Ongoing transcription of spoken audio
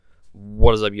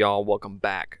What is up, y'all? Welcome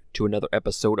back to another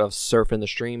episode of Surfing the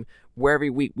Stream, where every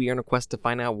week we are on a quest to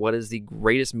find out what is the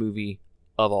greatest movie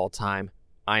of all time.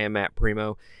 I am Matt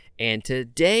Primo, and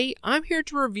today I'm here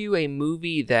to review a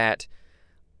movie that,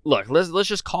 look, let's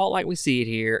just call it like we see it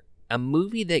here, a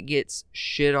movie that gets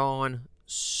shit on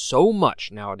so much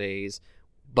nowadays,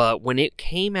 but when it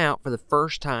came out for the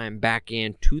first time back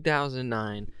in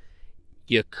 2009,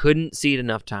 you couldn't see it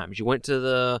enough times. You went to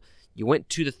the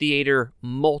theater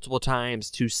multiple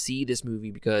times to see this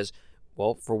movie because,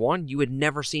 well, for one, you had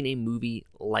never seen a movie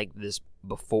like this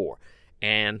before.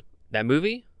 And that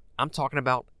movie, I'm talking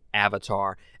about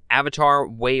Avatar. Avatar: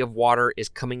 Way of Water is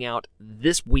coming out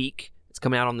this week. It's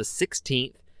coming out on the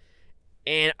 16th.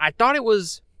 And I thought it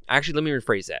was... Actually, let me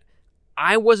rephrase that.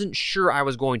 I wasn't sure I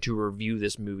was going to review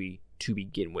this movie to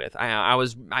begin with.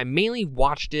 I mainly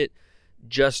watched it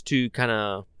just to kind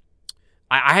of...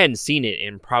 I hadn't seen it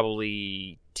in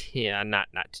probably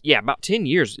about 10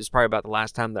 years is probably about the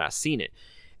last time that I've seen it.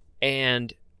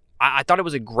 And I thought it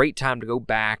was a great time to go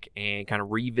back and kind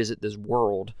of revisit this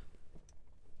world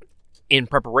in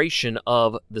preparation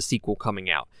of the sequel coming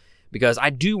out. Because I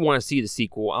do want to see the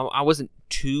sequel. I wasn't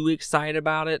too excited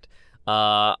about it.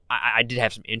 I did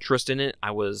have some interest in it.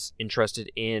 I was interested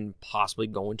in possibly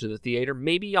going to the theater,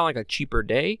 maybe on like a cheaper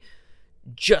day,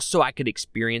 just so I could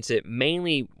experience it.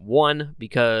 Mainly, one,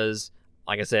 because,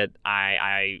 like I said,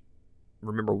 I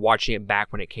remember watching it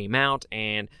back when it came out,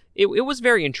 and it was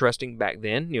very interesting back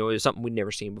then. You know, it was something we'd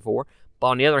never seen before. But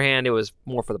on the other hand, it was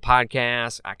more for the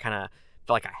podcast. I kind of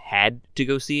felt like I had to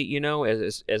go see it, you know,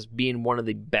 as being one of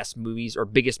the best movies or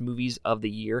biggest movies of the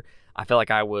year. I felt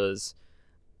like I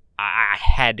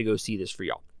had to go see this for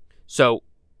y'all. So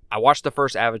I watched the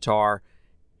first Avatar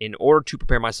in order to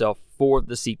prepare myself for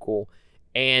the sequel.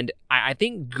 And I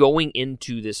think going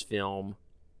into this film,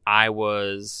 I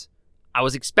was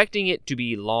expecting it to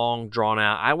be long, drawn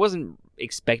out. I wasn't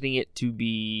expecting it to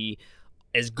be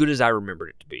as good as I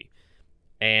remembered it to be.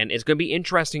 And it's going to be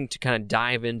interesting to kind of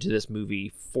dive into this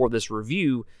movie for this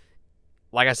review,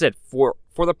 like I said, for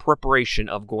the preparation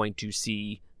of going to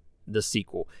see the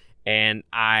sequel. And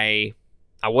I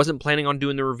wasn't planning on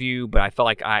doing the review, but I felt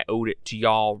like I owed it to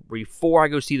y'all before I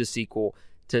go see the sequel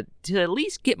to at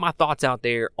least get my thoughts out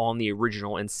there on the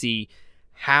original and see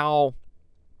how,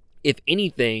 if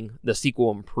anything, the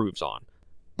sequel improves on.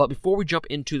 But before we jump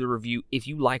into the review, if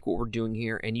you like what we're doing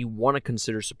here and you want to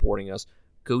consider supporting us,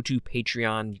 go to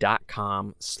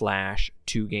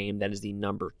patreon.com/2game. That is the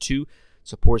number 2.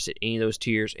 Support us at any of those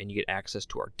tiers, and you get access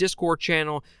to our Discord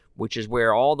channel, which is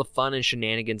where all the fun and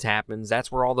shenanigans happens.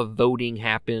 That's where all the voting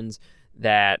happens.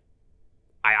 That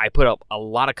I put up a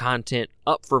lot of content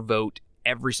up for vote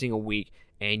every single week,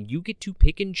 and you get to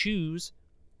pick and choose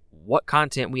what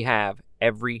content we have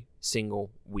every single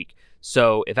week.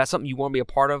 So if that's something you want to be a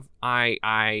part of,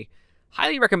 I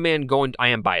highly recommend going. I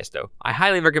am biased though. I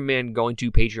highly recommend going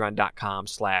to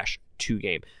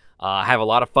patreon.com/2game. I have a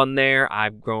lot of fun there.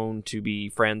 I've grown to be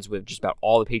friends with just about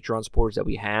all the Patreon supporters that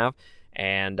we have,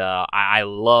 and I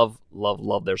love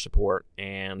their support.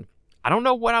 And I don't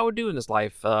know what I would do in this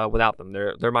life without them.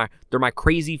 They're my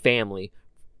crazy family,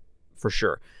 for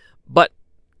sure. But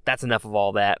that's enough of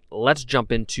all that. Let's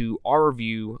jump into our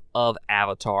review of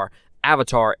Avatar.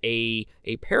 Avatar, a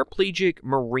paraplegic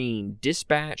Marine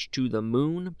dispatched to the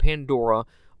moon Pandora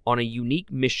on a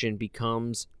unique mission,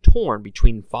 becomes torn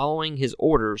between following his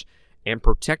orders and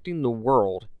protecting the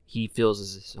world he feels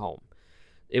is his home.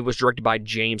 It was directed by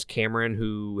James Cameron,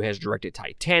 who has directed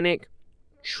Titanic,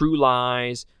 True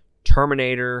Lies,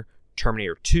 Terminator,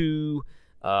 Terminator 2,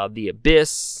 The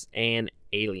Abyss, and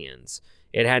Aliens.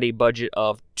 It had a budget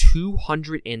of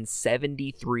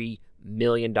 $273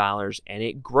 million, and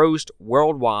it grossed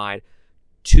worldwide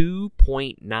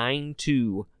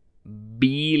 $2.92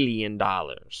 billion.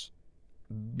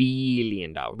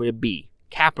 Billion dollars with a B,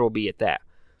 capital B at that.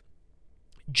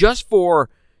 Just for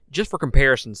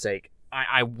comparison's sake,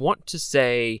 I want to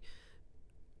say,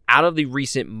 out of the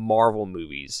recent Marvel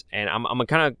movies, and I'm gonna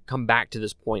kind of come back to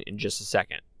this point in just a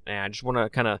second, and I just want to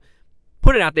kind of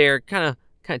put it out there, kind of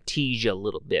tease you a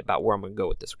little bit about where I'm gonna go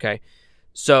with this. Okay,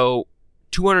 so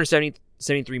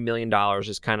 $273 million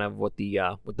is kind of what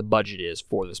the budget is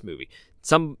for this movie.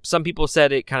 Some people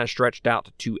said it kind of stretched out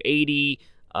to 280.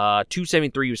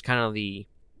 273 was kind of the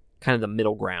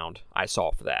middle ground I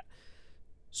saw for that.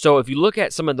 So if you look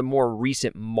at some of the more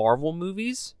recent Marvel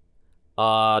movies,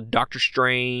 Doctor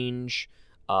Strange,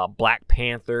 Black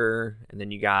Panther, and then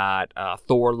you got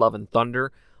Thor: Love and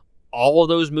Thunder, all of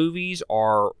those movies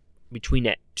are between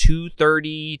that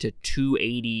 $230 to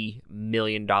 $280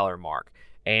 million mark.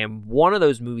 And one of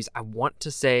those movies, I want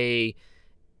to say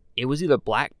it was either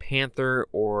Black Panther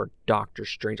or Doctor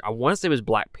Strange. I want to say it was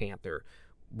Black Panther,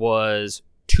 was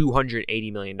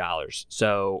 $280 million.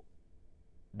 So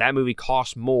that movie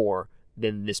cost more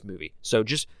than this movie. So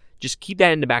just keep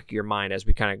that in the back of your mind as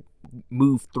we kind of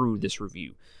move through this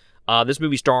review. This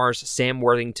movie stars Sam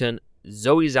Worthington,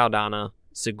 Zoe Saldana,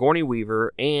 Sigourney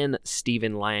Weaver, and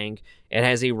Stephen Lang. It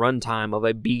has a runtime of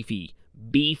a beefy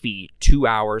 2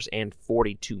 hours and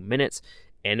 42 minutes,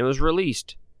 and it was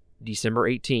released December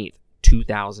 18th,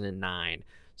 2009.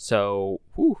 So,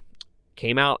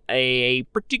 came out a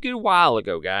pretty good while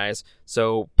ago, guys.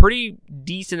 So, pretty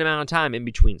decent amount of time in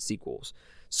between sequels.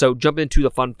 So, jump into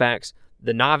the fun facts.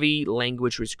 The Na'vi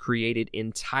language was created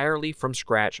entirely from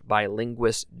scratch by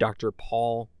linguist Dr.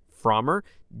 Paul Frommer.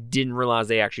 Didn't realize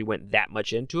they actually went that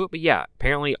much into it, but yeah,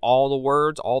 apparently all the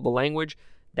words, all the language,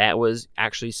 that was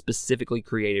actually specifically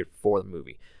created for the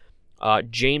movie.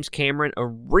 James Cameron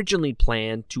originally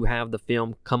planned to have the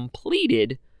film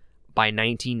completed by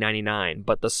 1999,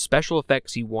 but the special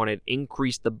effects he wanted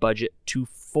increased the budget to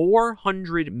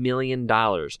 $400 million.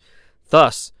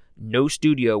 Thus, no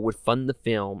studio would fund the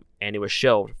film, and it was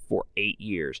shelved for 8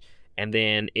 years. And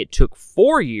then it took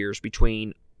 4 years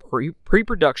between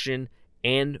pre-production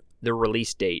and the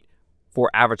release date for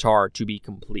Avatar to be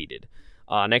completed.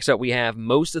 Next up, we have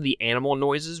most of the animal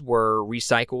noises were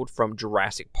recycled from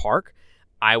Jurassic Park.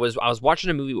 I was watching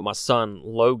a movie with my son,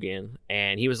 Logan,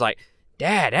 and he was like,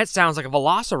 "Dad, that sounds like a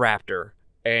velociraptor."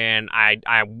 And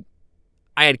I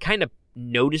had kind of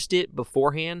noticed it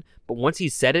beforehand, but once he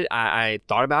said it, I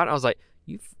thought about it. I was like,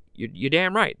 you're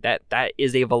damn right. That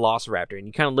is a velociraptor. And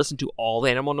you kind of listen to all the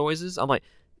animal noises. I'm like,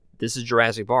 this is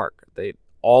Jurassic Park.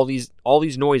 All these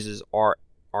noises are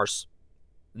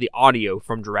the audio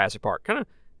from Jurassic Park. Kind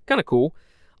of cool.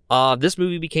 This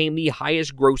movie became the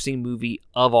highest grossing movie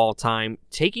of all time,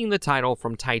 taking the title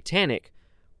from Titanic,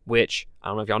 which, I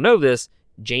don't know if y'all know this,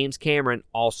 James Cameron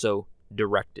also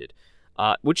directed.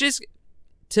 Which is,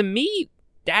 to me,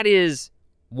 that is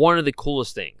one of the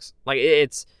coolest things. Like,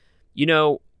 it's,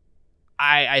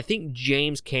 I think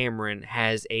James Cameron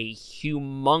has a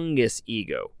humongous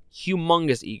ego.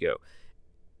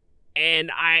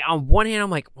 And on one hand, I'm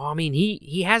like, well, I mean,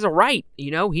 he has a right,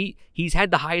 he's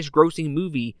had the highest grossing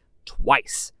movie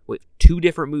twice with 2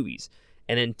 different movies.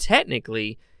 And then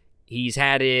technically, he's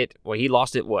had it, he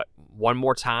lost it, one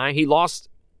more time? He lost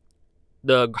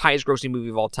the highest grossing movie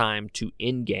of all time to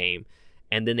Endgame,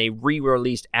 and then they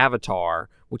re-released Avatar,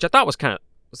 which I thought was kind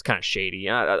of shady.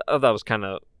 I thought it was kind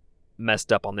of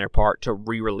messed up on their part to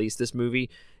re-release this movie,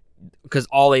 because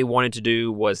all they wanted to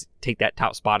do was take that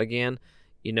top spot again.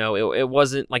 It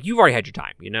wasn't like, you've already had your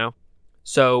time,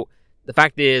 So the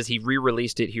fact is, he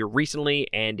re-released it here recently,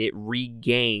 and it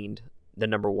regained the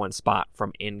number 1 spot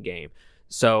from Endgame.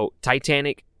 So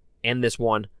Titanic and this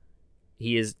one,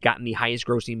 he has gotten the highest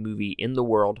grossing movie in the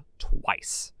world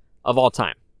twice, of all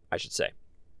time, I should say.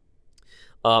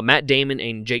 Matt Damon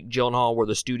and Jake Gyllenhaal were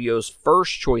the studio's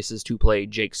first choices to play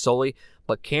Jake Sully,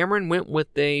 but Cameron went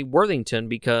with a Worthington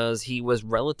because he was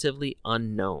relatively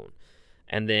unknown.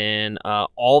 And then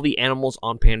all the animals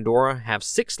on Pandora have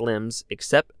 6 limbs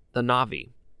except the Na'vi,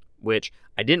 which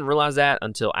I didn't realize that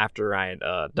until after I had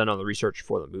done all the research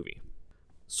for the movie.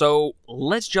 So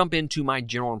let's jump into my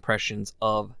general impressions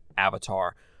of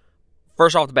Avatar.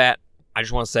 First off the bat, I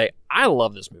just want to say I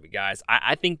love this movie, guys.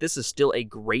 I think this is still a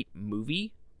great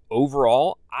movie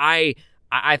overall. I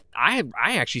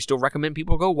actually still recommend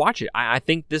people go watch it. I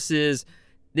think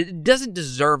it doesn't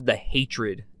deserve the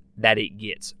hatred that it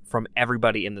gets from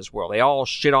everybody in this world. They all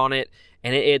shit on it,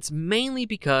 and it's mainly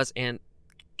because, and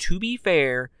to be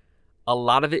fair, a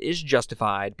lot of it is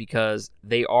justified because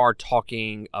they are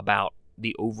talking about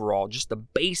the overall, just the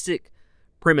basic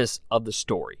premise of the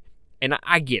story. And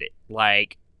I get it.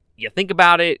 Like, you think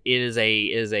about it, it is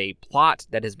a plot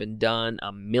that has been done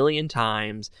a million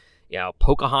times.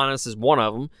 Pocahontas is one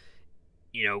of them.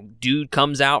 Dude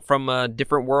comes out from a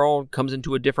different world, comes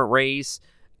into a different race,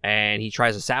 and he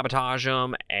tries to sabotage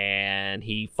them, and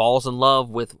he falls in love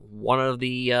with one of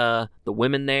the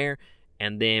women there.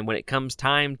 And then when it comes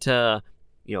time to,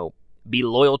 be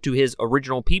loyal to his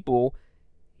original people,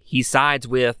 he sides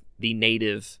with the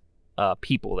native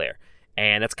people there.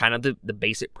 And that's kind of the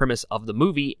basic premise of the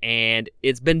movie, and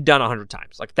it's been done 100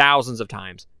 times, like thousands of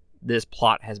times. This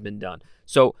plot has been done.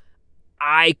 So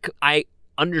I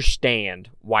understand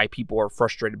why people are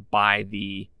frustrated by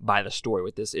the story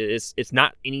with this. It's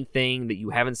not anything that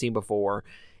you haven't seen before.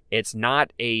 It's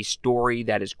not a story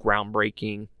that is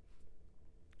groundbreaking.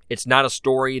 It's not a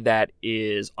story that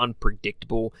is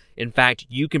unpredictable. In fact,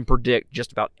 you can predict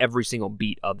just about every single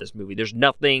beat of this movie. There's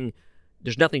nothing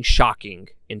there's nothing shocking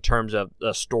in terms of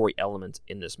the story elements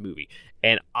in this movie.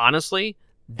 And honestly,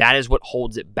 that is what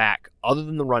holds it back, other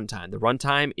than the runtime. The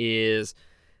runtime is,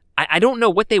 I don't know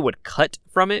what they would cut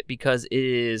from it because it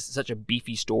is such a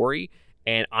beefy story.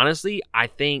 And honestly, I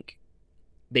think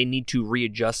they need to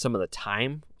readjust some of the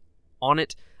time on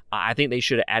it. I think they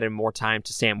should have added more time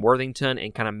to Sam Worthington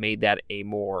and kind of made that a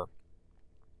more,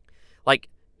 like,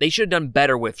 they should have done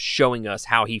better with showing us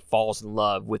how he falls in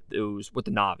love with the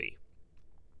Na'vi,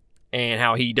 and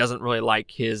how he doesn't really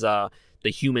like his the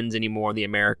humans anymore, the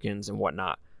Americans and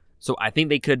whatnot. So I think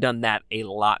they could have done that a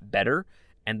lot better.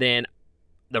 And then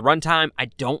the runtime, I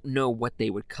don't know what they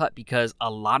would cut because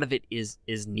a lot of it is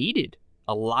needed.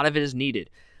 A lot of it is needed.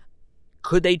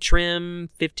 Could they trim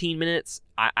 15 minutes?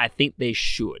 I think they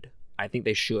should. I think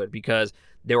they should, because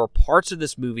there were parts of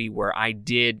this movie where I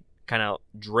did kind of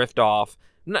drift off.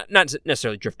 Not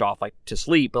necessarily drift off like to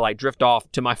sleep, but like drift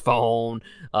off to my phone,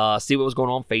 see what was going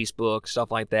on Facebook,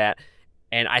 stuff like that.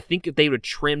 And I think if they would have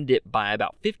trimmed it by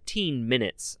about 15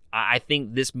 minutes, I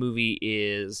think this movie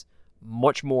is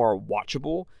much more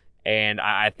watchable. And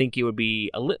I think it would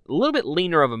be a little bit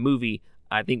leaner of a movie.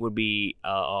 I think would be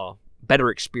a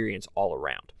better experience all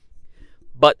around.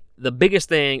 But the biggest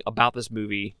thing about this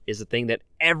movie is the thing that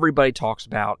everybody talks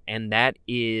about, and that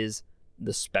is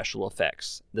the special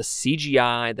effects, the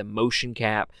CGI, the motion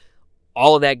cap,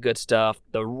 all of that good stuff.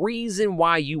 The reason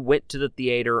why you went to the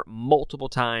theater multiple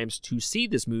times to see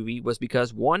this movie was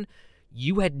because, one,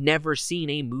 you had never seen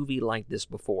a movie like this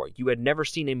before. You had never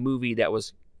seen a movie that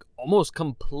was almost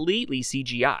completely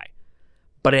CGI,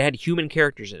 but it had human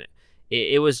characters in it.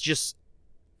 It was just,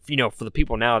 for the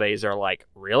people nowadays, they're like,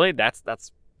 really? That's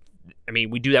I mean,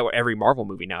 we do that with every Marvel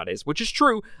movie nowadays, which is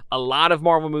true. A lot of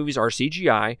Marvel movies are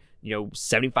CGI.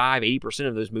 75-80%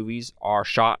 of those movies are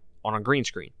shot on a green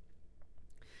screen.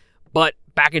 But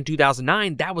back in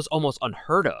 2009, that was almost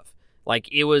unheard of. Like,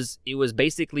 it was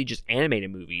basically just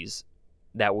animated movies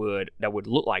that would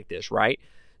look like this, right?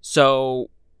 So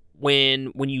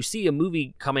when you see a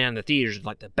movie coming out in the theaters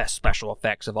like the best special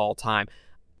effects of all time,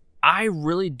 I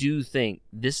really do think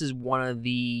this is one of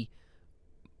the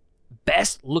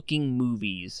best looking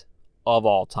movies of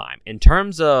all time. In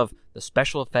terms of the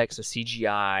special effects, the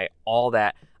CGI, all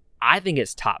that, I think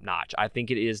it's top notch. I think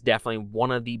it is definitely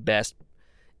one of the best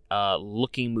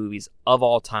looking movies of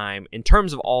all time in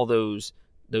terms of all those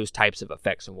types of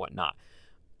effects and whatnot.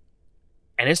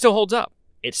 And it still holds up.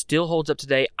 It still holds up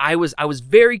today. I was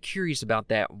very curious about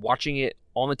that watching it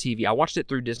on the TV. I watched it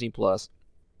through Disney Plus.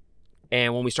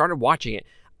 And when we started watching it,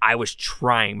 I was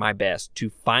trying my best to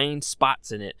find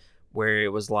spots in it where it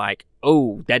was like,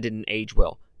 oh, that didn't age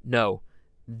well. No,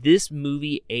 this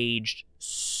movie aged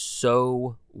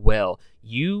so well.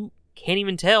 You can't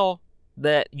even tell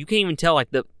like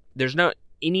there's not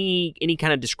any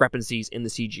kind of discrepancies in the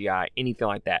CGI, anything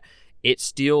like that. It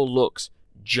still looks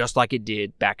just like it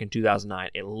did back in 2009.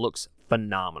 It looks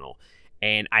phenomenal.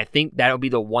 And I think that'll be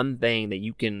the one thing that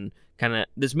you can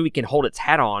this movie can hold its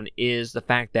hat on, is the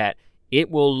fact that it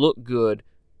will look good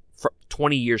for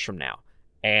 20 years from now.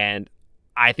 And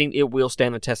I think it will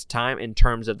stand the test of time in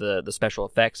terms of the special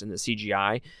effects and the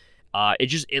CGI.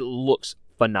 It looks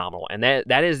phenomenal. And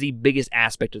that is the biggest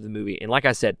aspect of the movie. And like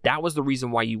I said, that was the reason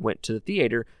why you went to the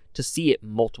theater, to see it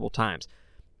multiple times.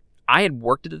 I had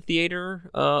worked at the theater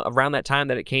around that time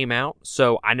that it came out,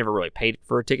 so I never really paid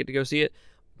for a ticket to go see it.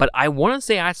 But I want to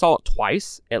say I saw it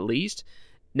twice, at least.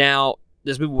 Now,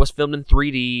 this movie was filmed in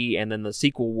 3D, and then the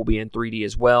sequel will be in 3D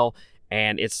as well,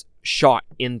 and it's shot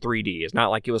in 3D. It's not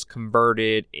like it was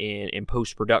converted in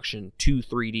post-production to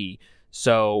 3D.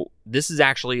 So this is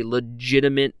actually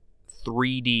legitimate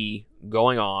 3D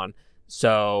going on.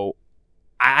 So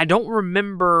I don't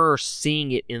remember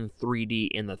seeing it in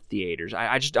 3D in the theaters.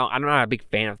 I'm not a big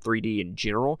fan of 3D in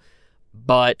general,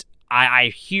 but I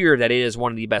hear that it is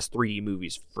one of the best 3D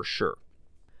movies for sure.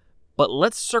 But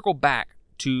let's circle back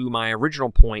to my original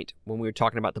point when we were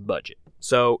talking about the budget.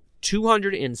 So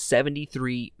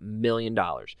 $273 million.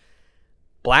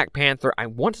 Black Panther, I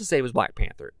want to say it was Black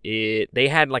Panther. They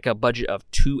had like a budget of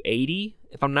 $280,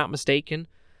 if I'm not mistaken.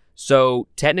 So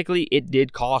technically it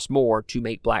did cost more to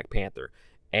make Black Panther.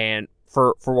 And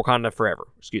for Wakanda Forever,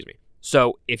 excuse me.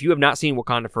 So if you have not seen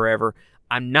Wakanda Forever,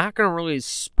 I'm not going to really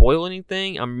spoil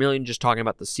anything. I'm really just talking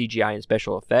about the CGI and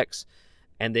special effects.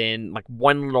 And then like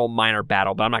one little minor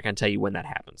battle, but I'm not going to tell you when that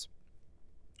happens.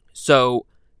 So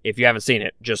if you haven't seen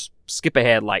it, just skip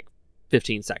ahead like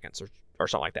 15 seconds or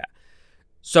something like that.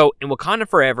 So in Wakanda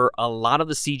Forever, a lot of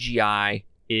the CGI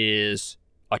is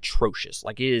atrocious.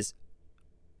 Like it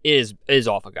is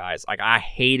awful, guys. Like I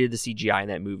hated the CGI in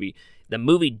that movie. The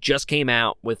movie just came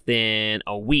out within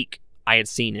a week. I had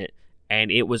seen it, and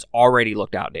it was already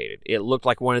looked outdated. It looked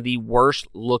like one of the worst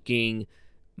looking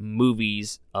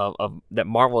movies of that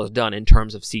Marvel has done in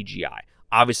terms of CGI.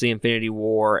 Obviously, Infinity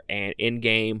War and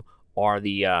Endgame are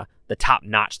the top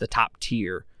notch, the top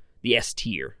tier, the S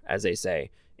tier, as they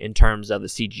say, in terms of the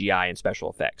CGI and special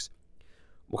effects.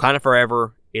 Wakanda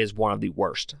Forever is one of the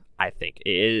worst, I think.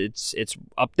 It's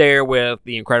up there with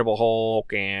The Incredible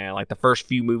Hulk and like the first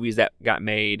few movies that got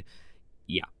made.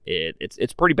 Yeah,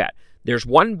 it's pretty bad. There's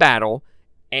one battle,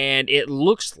 and it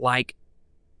looks like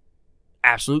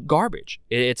absolute garbage.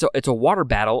 It's a water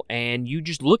battle, and you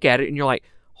just look at it, and you're like,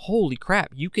 holy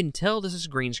crap, you can tell this is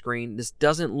green screen. This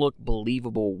doesn't look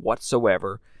believable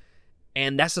whatsoever.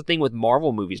 And that's the thing with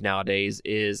Marvel movies nowadays,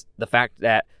 is the fact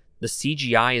that the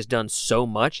CGI is done so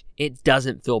much, it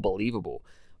doesn't feel believable.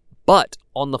 But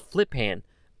on the flip hand,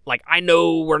 like, I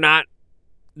know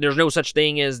there's no such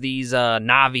thing as these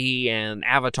Na'vi and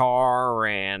Avatar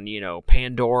and,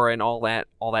 Pandora and all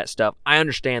that stuff. I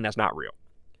understand that's not real.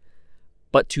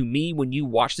 But to me, when you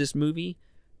watch this movie,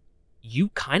 you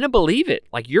kind of believe it.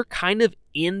 Like, you're kind of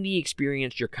in the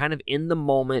experience, you're kind of in the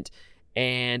moment,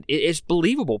 and it's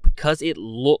believable because it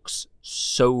looks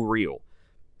so real.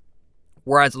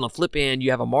 Whereas on the flip end,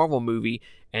 you have a Marvel movie,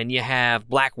 and you have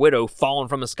Black Widow falling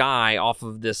from the sky off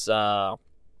of this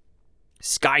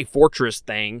Sky Fortress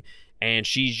thing, and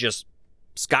she's just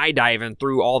skydiving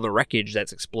through all the wreckage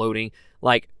that's exploding.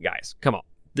 Like, guys, come on.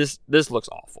 This looks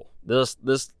awful. This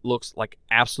looks like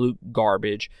absolute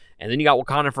garbage. And then you got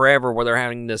Wakanda Forever, where they're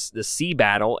having this sea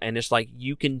battle, and it's like,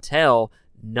 you can tell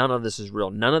none of this is real.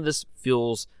 None of this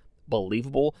feels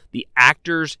believable. The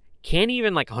actors can't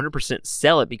even 100%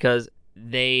 sell it because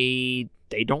they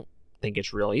don't think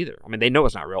it's real either. I mean, they know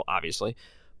it's not real, obviously,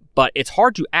 but it's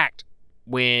hard to act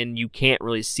when you can't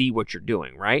really see what you're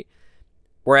doing, right?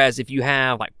 Whereas if you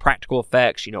have practical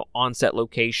effects, on-set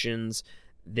locations,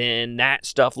 then that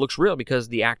stuff looks real because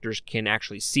the actors can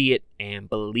actually see it and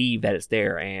believe that it's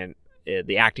there, and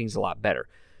the acting's a lot better.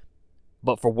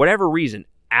 But for whatever reason,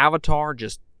 Avatar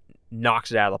just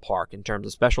knocks it out of the park in terms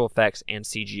of special effects and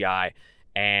CGI,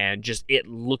 and just it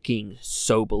looking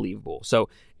so believable. So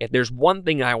if there's one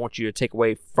thing I want you to take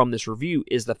away from this review,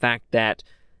 is the fact that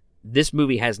this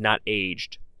movie has not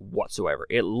aged whatsoever.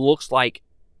 It looks like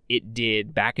it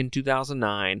did back in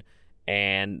 2009,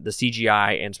 and the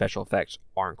CGI and special effects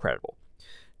are incredible.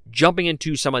 Jumping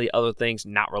into some of the other things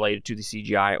not related to the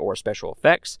CGI or special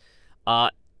effects,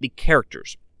 the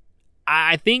characters.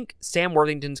 I think Sam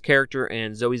Worthington's character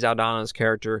and Zoe Saldana's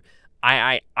character,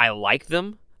 I like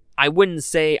them. I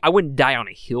wouldn't die on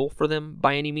a hill for them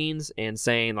by any means and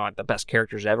saying the best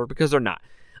characters ever, because they're not.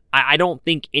 I don't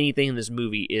think anything in this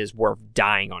movie is worth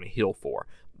dying on a hill for.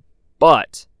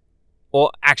 But,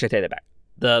 well, actually, I take that back.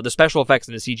 The special effects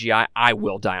and the CGI, I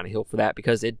will die on a hill for that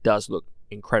because it does look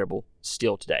incredible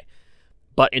still today.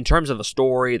 But in terms of the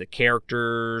story, the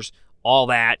characters, all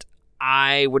that,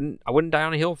 I wouldn't die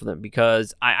on a hill for them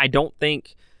because I don't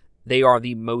think they are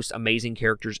the most amazing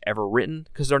characters ever written,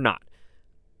 because they're not.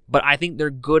 But I think they're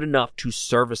good enough to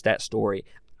service that story.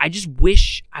 I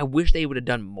wish they would have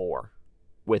done more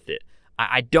with it.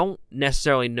 I don't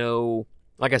necessarily know,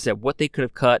 like I said, what they could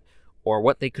have cut or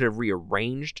what they could have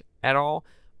rearranged at all,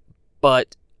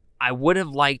 but I would have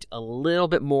liked a little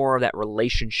bit more of that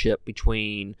relationship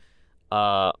between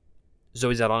Zoe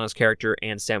Saldana's character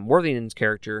and Sam Worthington's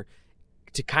character,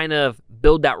 to kind of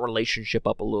build that relationship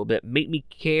up a little bit, make me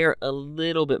care a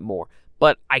little bit more.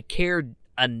 But I cared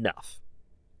enough.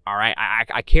 All right,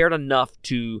 I cared enough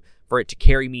for it to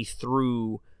carry me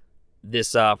through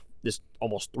this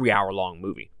almost 3 hour long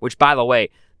movie. Which, by the way,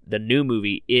 the new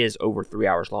movie is over 3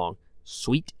 hours long.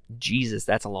 Sweet Jesus,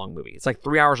 that's a long movie. It's like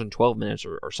 3 hours and 12 minutes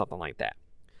or something like that.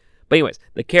 But anyways,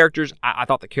 the characters, I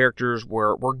thought the characters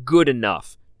were good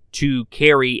enough to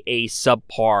carry a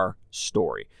subpar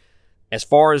story. As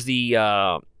far as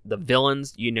the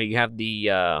villains, you have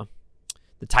the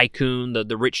tycoon,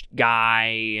 the rich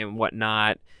guy and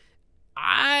whatnot.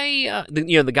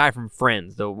 The guy from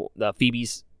Friends, the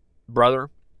Phoebe's brother.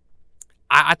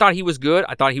 I thought he was good.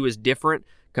 I thought he was different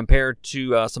compared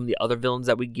to some of the other villains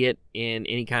that we get in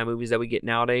any kind of movies that we get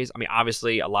nowadays. I mean,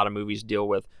 obviously, a lot of movies deal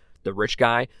with the rich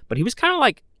guy, but he was kind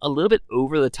of a little bit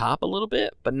over the top a little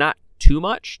bit, but not too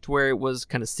much to where it was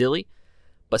kind of silly.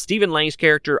 But Stephen Lang's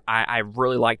character, I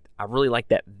really liked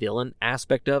that villain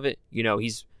aspect of it.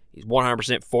 He's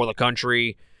 100% for the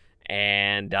country,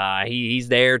 and he's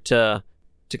there to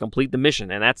complete the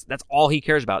mission, and that's all he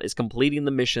cares about, is completing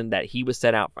the mission that he was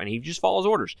set out for, and he just follows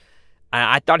orders.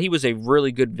 I thought he was a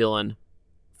really good villain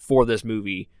for this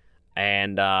movie,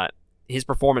 and his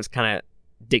performance kind of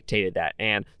dictated that.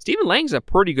 And Stephen Lang's a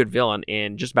pretty good villain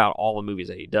in just about all the movies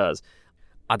that he does.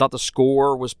 I thought the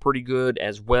score was pretty good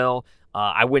as well.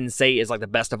 I wouldn't say it's like the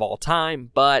best of all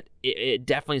time, but it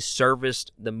definitely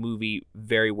serviced the movie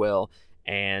very well.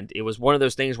 And it was one of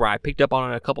those things where I picked up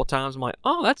on it a couple times. I'm like,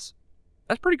 oh, that's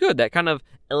pretty good. That kind of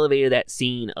elevated that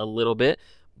scene a little bit,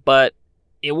 but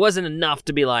it wasn't enough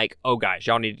to be like, oh guys,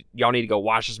 y'all need to go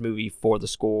watch this movie for the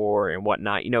score and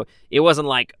whatnot. It wasn't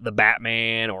like the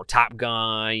Batman or Top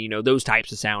Gun, those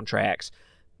types of soundtracks.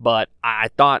 But I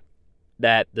thought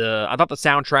that the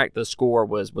soundtrack, the score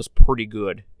was pretty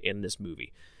good in this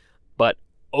movie. But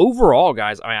overall,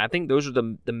 guys, I think those are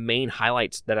the main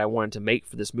highlights that I wanted to make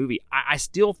for this movie. I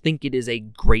still think it is a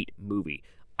great movie.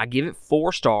 I give it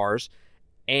 4 stars,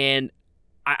 and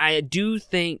I do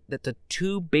think that the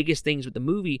two biggest things with the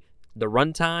movie, the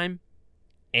runtime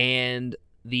and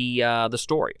the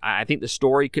story. I think the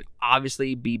story could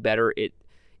obviously be better.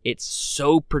 It's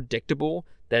so predictable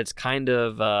that it's kind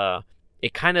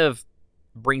of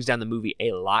brings down the movie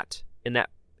a lot in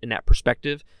that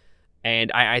perspective.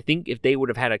 And I think if they would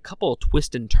have had a couple of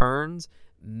twists and turns,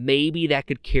 maybe that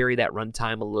could carry that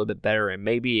runtime a little bit better, and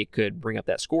maybe it could bring up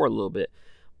that score a little bit.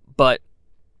 But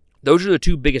those are the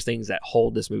two biggest things that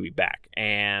hold this movie back.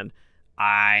 And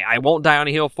I won't die on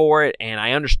a hill for it, and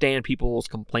I understand people's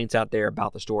complaints out there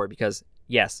about the story because,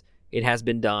 yes, it has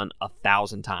been done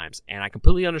 1,000 times, and I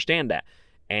completely understand that.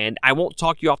 And I won't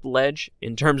talk you off the ledge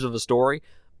in terms of the story,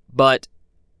 but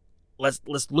let's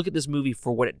look at this movie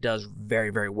for what it does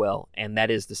very, very well, and that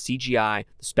is the CGI,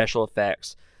 the special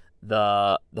effects,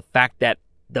 the fact that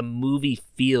the movie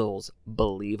feels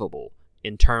believable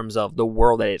in terms of the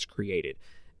world that it's created.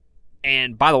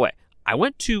 And by the way, I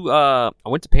went to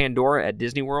Pandora at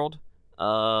Disney World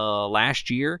last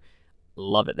year.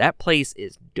 Love it. That place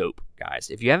is dope, guys.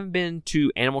 If you haven't been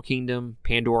to Animal Kingdom,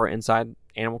 Pandora inside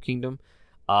Animal Kingdom,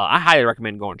 I highly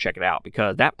recommend going and check it out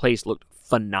because that place looked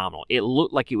phenomenal. It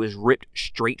looked like it was ripped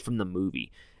straight from the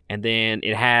movie. And then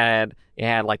it had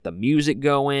like the music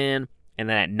going, and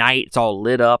then at night it's all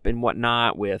lit up and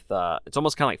whatnot with it's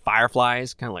almost kind of like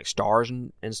fireflies, kind of like stars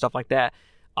and stuff like that.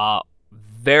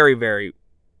 Very, very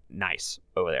nice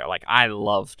over there. Like, I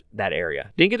loved that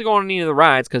area. Didn't get to go on any of the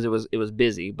rides because it was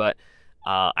busy, but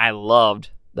I loved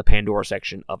the Pandora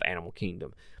section of Animal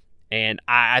Kingdom. And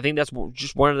I think that's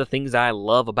just one of the things that I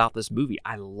love about this movie.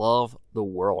 I love the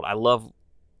world. I love,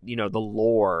 the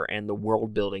lore and the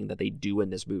world building that they do in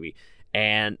this movie.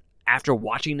 And after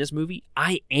watching this movie,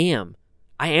 I am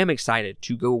excited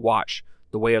to go watch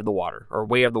The Way of the Water, or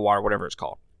Way of the Water, whatever it's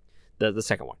called, the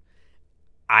second one.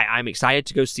 I'm excited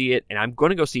to go see it, and I'm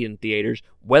going to go see it in theaters.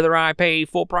 Whether I pay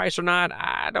full price or not,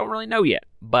 I don't really know yet.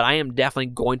 But I am definitely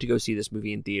going to go see this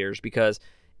movie in theaters because,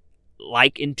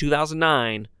 like in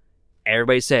 2009,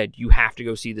 everybody said you have to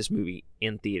go see this movie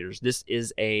in theaters. This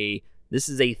is a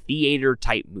theater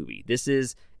type movie. This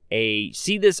is a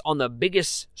see this on the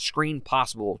biggest screen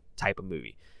possible type of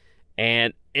movie.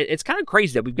 And it's kind of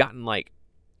crazy that we've gotten like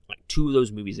 2 of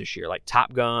those movies this year, like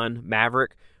Top Gun,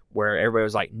 Maverick, where everybody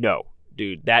was like, no,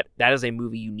 dude, that is a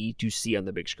movie you need to see on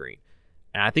the big screen.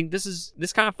 And I think this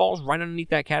kind of falls right underneath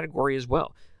that category as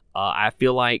well. I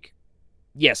feel like,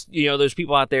 yes, there's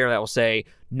people out there that will say,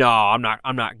 no,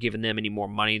 I'm not giving them any more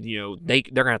money. They're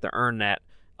gonna have to earn that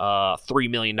 $3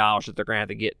 million that they're gonna have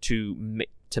to get to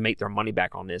make their money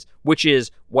back on this, which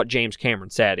is what James Cameron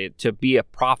said. To be a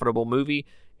profitable movie,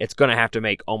 it's gonna have to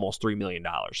make almost $3 million,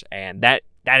 and that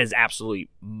is absolutely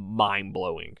mind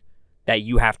blowing. That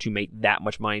you have to make that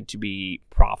much money to be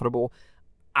profitable.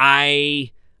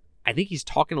 I think he's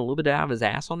talking a little bit out of his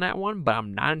ass on that one, but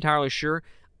I'm not entirely sure.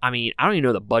 I mean, I don't even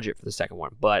know the budget for the second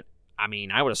one, but I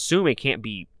mean, I would assume it can't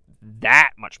be that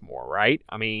much more, right?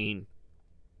 I mean,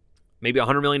 maybe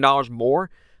 $100 million more,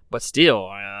 but still,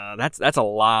 that's a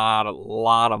lot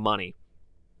of money,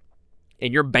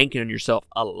 and you're banking on yourself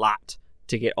a lot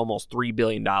to get almost $3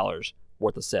 billion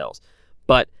worth of sales.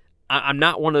 But I'm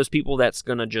not one of those people that's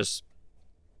gonna just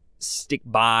stick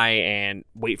by and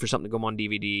wait for something to come on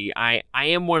DVD. I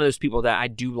am one of those people that I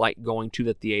do like going to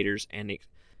the theaters and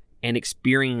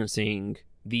experiencing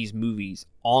these movies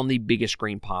on the biggest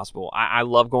screen possible. I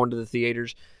love going to the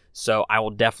theaters, so I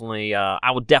will definitely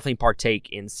partake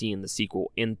in seeing the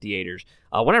sequel in theaters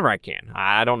whenever I can.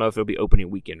 I don't know if it'll be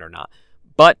opening weekend or not,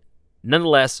 but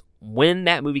nonetheless, when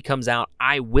that movie comes out,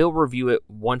 I will review it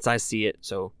once I see it.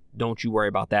 So don't you worry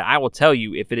about that. I will tell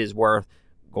you if it is worth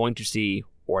going to see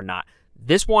or not.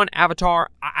 This one, Avatar,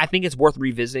 I think it's worth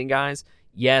revisiting, guys.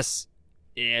 Yes,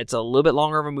 it's a little bit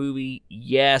longer of a movie.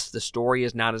 Yes, the story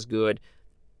is not as good.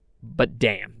 But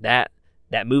damn, that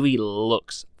movie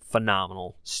looks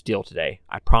phenomenal still today.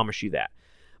 I promise you that.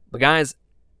 But guys,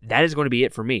 that is going to be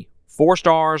it for me. 4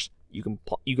 stars,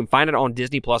 You can find it on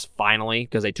Disney Plus finally,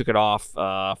 because they took it off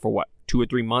for 2 or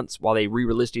 3 months while they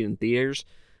re-released it in theaters.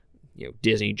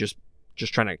 Disney just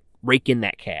trying to rake in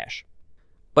that cash.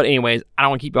 But anyways, I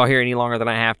don't want to keep y'all here any longer than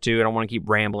I have to. I don't want to keep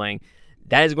rambling.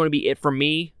 That is going to be it from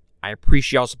me. I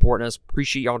appreciate y'all supporting us.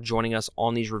 Appreciate y'all joining us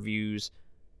on these reviews.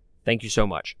 Thank you so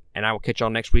much. And I will catch y'all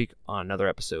next week on another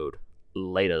episode.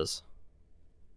 Laters.